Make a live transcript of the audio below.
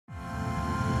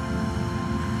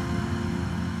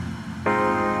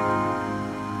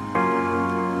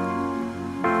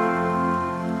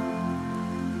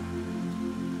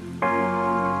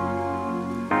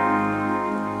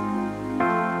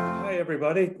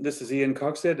everybody. This is Ian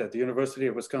Coxhead at the University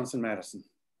of Wisconsin-Madison.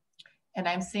 And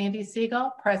I'm Sandi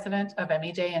Siegel, president of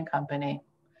MEJ and Company.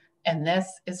 And this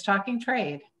is Talking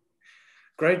Trade.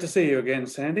 Great to see you again,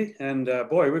 Sandi. And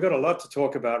boy, we've got a lot to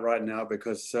talk about right now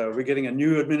because we're getting a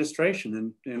new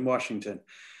administration in Washington.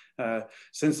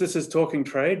 Since this is Talking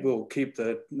Trade, we'll keep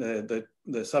the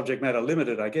subject matter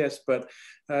limited, I guess. But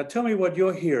tell me what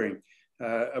you're hearing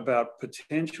about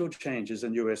potential changes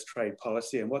in U.S. trade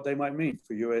policy and what they might mean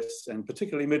for U.S. and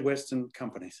particularly Midwestern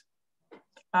companies.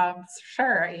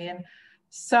 Sure, Ian.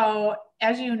 So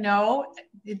as you know,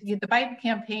 the Biden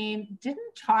campaign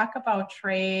didn't talk about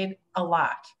trade a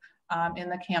lot in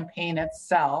the campaign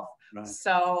itself. Right.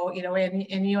 So,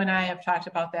 and you and I have talked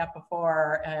about that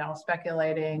before,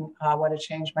 speculating what a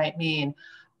change might mean.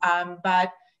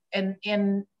 But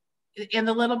in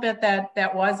the little bit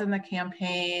that was in the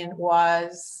campaign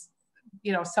was,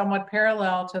 somewhat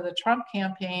parallel to the Trump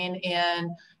campaign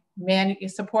in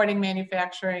supporting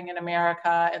manufacturing in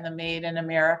America and the Made in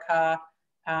America,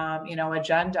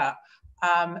 agenda.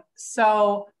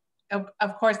 So,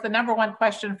 of course, the number one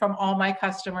question from all my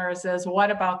customers is, what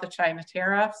about the China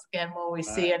tariffs? And will we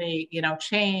see any,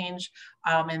 change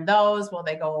in those? Will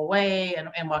they go away?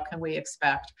 And what can we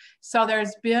expect? So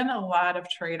there's been a lot of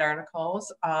trade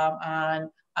articles on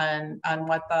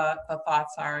what the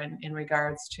thoughts are in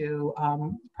regards to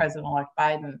President-elect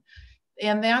Biden.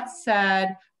 And that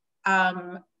said,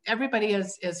 everybody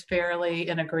is fairly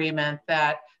in agreement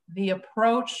that the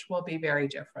approach will be very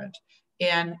different.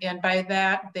 And by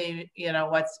that,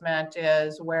 what's meant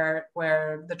is where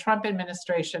the Trump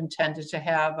administration tended to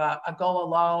have a go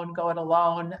it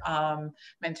alone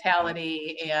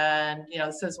mentality, and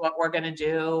this is what we're going to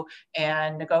do,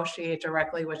 and negotiate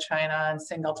directly with China on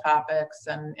single topics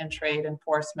and trade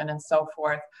enforcement and so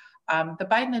forth. The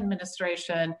Biden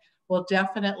administration will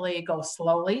definitely go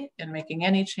slowly in making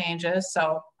any changes.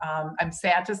 So I'm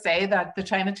sad to say that the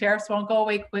China tariffs won't go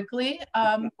away quickly,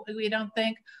 we don't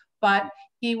think. But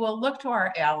he will look to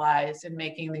our allies in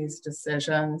making these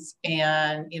decisions,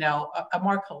 and a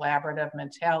more collaborative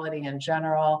mentality in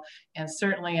general, and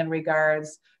certainly in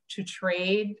regards to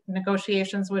trade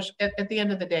negotiations, which at the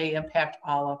end of the day impact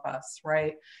all of us,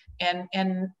 right?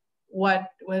 And what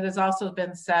has also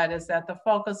been said is that the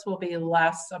focus will be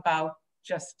less about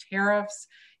just tariffs,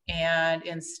 and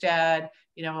instead,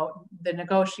 the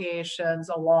negotiations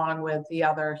along with the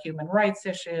other human rights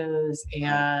issues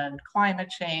and climate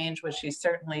change, which he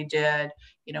certainly did,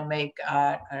 make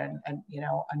an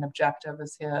objective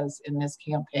as in his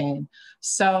campaign.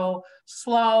 So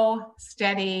slow,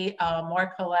 steady,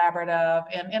 more collaborative,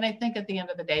 and I think at the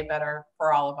end of the day, better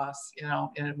for all of us,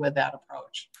 with that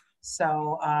approach.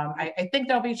 So I think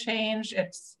there'll be change.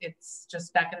 It's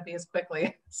just not going to be as quickly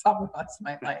as some of us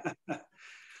might like.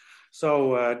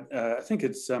 So I think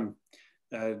it's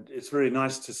really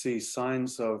nice to see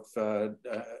signs of a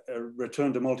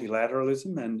return to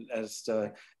multilateralism, and as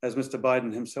Mr.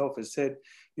 Biden himself has said,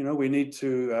 we need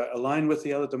to align with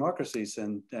the other democracies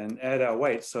and add our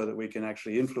weight so that we can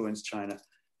actually influence China.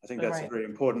 I think that's a very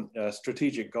important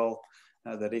strategic goal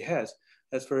that he has.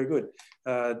 That's very good.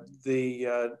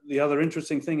 The other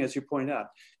interesting thing, as you point out,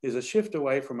 is a shift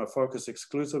away from a focus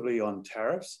exclusively on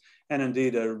tariffs, and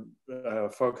indeed a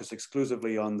focus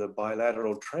exclusively on the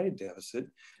bilateral trade deficit,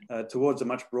 towards a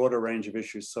much broader range of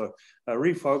issues. So a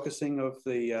refocusing of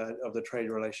the trade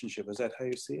relationship. Is that how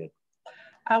you see it?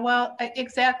 Well,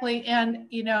 exactly. And,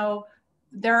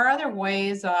 there are other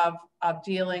ways of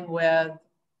dealing with,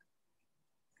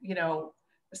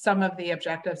 some of the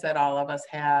objectives that all of us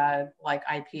had, like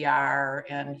IPR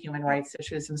and human rights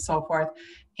issues and so forth.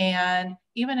 And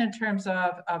even in terms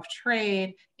of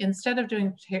trade, instead of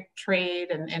doing trade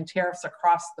and tariffs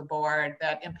across the board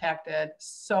that impacted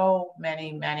so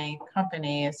many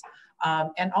companies,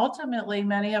 and ultimately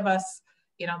many of us,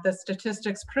 the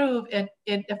statistics prove it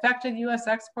affected US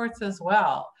exports as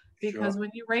well. Because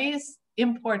when you raise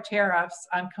import tariffs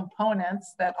on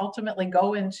components that ultimately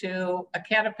go into a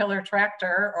Caterpillar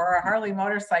tractor or a Harley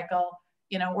motorcycle,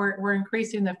 we're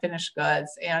increasing the finished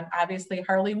goods. And obviously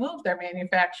Harley moved their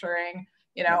manufacturing,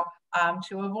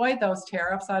 to avoid those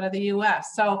tariffs out of the US.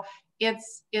 So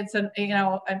it's an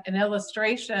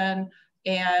illustration,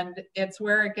 and it's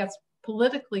where it gets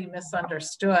politically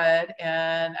misunderstood.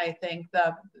 And I think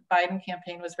the Biden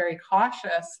campaign was very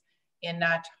cautious in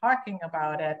not talking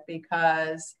about it,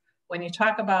 because when you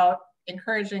talk about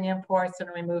encouraging imports and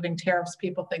removing tariffs,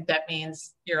 people think that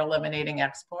means you're eliminating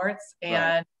exports.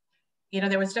 And,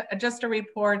 there was just a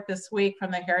report this week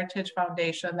from the Heritage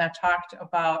Foundation that talked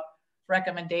about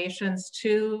recommendations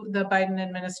to the Biden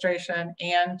administration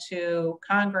and to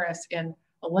Congress in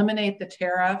eliminate the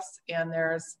tariffs, and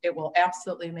it will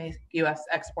absolutely make U.S.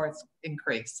 exports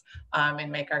increase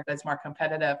and make our goods more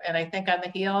competitive. And I think on the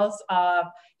heels of,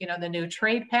 the new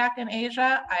trade pact in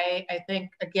Asia, I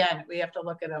think, again, we have to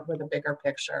look at it with a bigger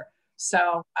picture.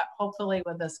 So hopefully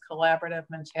with this collaborative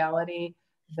mentality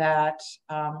that,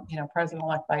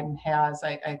 President-elect Biden has,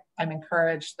 I'm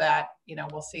encouraged that,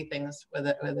 we'll see things with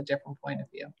a different point of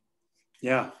view.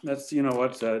 Yeah, that's,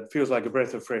 it feels like a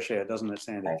breath of fresh air, doesn't it,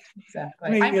 Sandy? Right,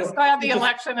 exactly. I'm just glad the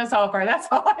election is over. That's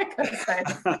all I could say.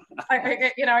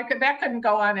 That couldn't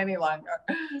go on any longer.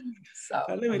 So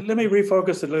let me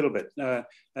refocus a little bit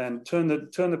and turn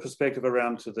the perspective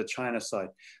around to the China side.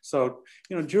 So,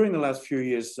 during the last few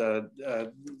years,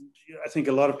 I think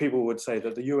a lot of people would say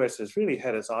that the US has really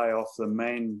had its eye off the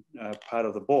main part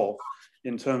of the ball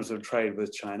in terms of trade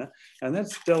with China, and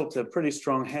that's dealt a pretty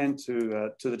strong hand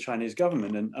to the Chinese government.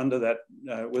 And under that,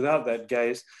 without that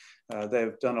gaze,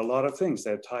 they've done a lot of things.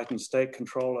 They've tightened state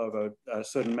control over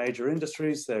certain major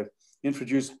industries. They've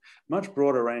introduced much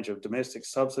broader range of domestic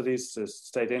subsidies to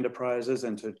state enterprises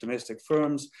and to domestic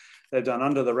firms. They've done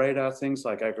under the radar things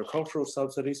like agricultural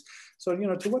subsidies. So,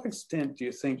 to what extent do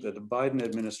you think that the Biden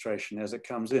administration, as it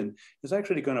comes in, is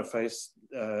actually going to face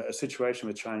a situation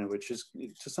with China, which is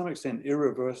to some extent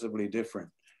irreversibly different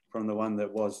from the one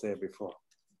that was there before?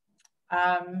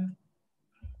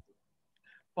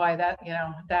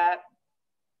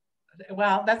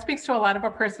 Well, that speaks to a lot of a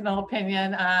personal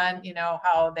opinion on,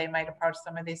 how they might approach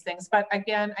some of these things. But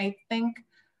again, I think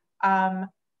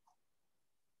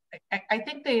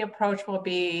the approach will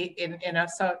be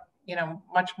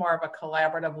much more of a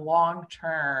collaborative,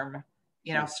 long-term,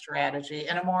 strategy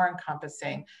and a more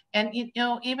encompassing. And,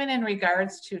 even in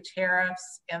regards to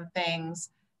tariffs and things,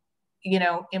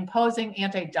 imposing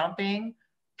anti-dumping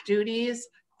duties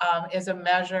is a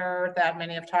measure that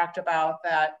many have talked about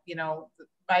that, the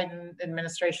Biden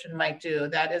administration might do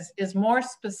that is more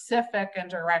specific and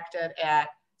directed at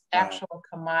actual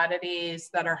commodities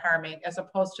that are harming, as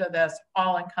opposed to this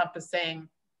all-encompassing,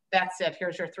 that's it,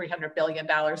 here's your $300 billion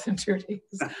in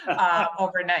duties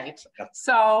overnight.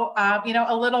 So,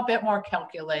 a little bit more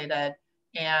calculated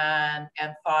and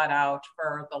thought out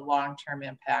for the long-term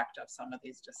impact of some of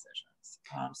these decisions.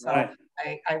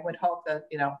 I would hope that,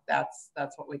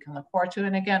 that's what we can look forward to.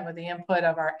 And again, with the input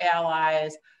of our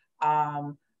allies,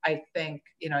 I think,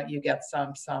 you get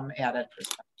some added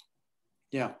perspective.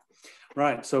 Yeah.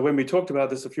 Right. So when we talked about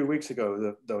this a few weeks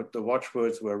ago, the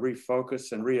watchwords were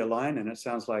refocus and realign, and it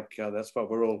sounds like that's what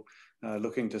we're all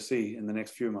looking to see in the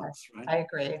next few months, right? I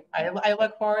agree. I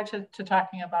look forward to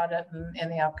talking about it in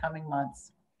the upcoming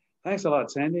months. Thanks a lot,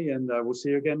 Sandy, and we'll see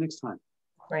you again next time.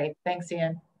 Great. Thanks,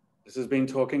 Ian. This has been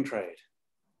Talking Trade.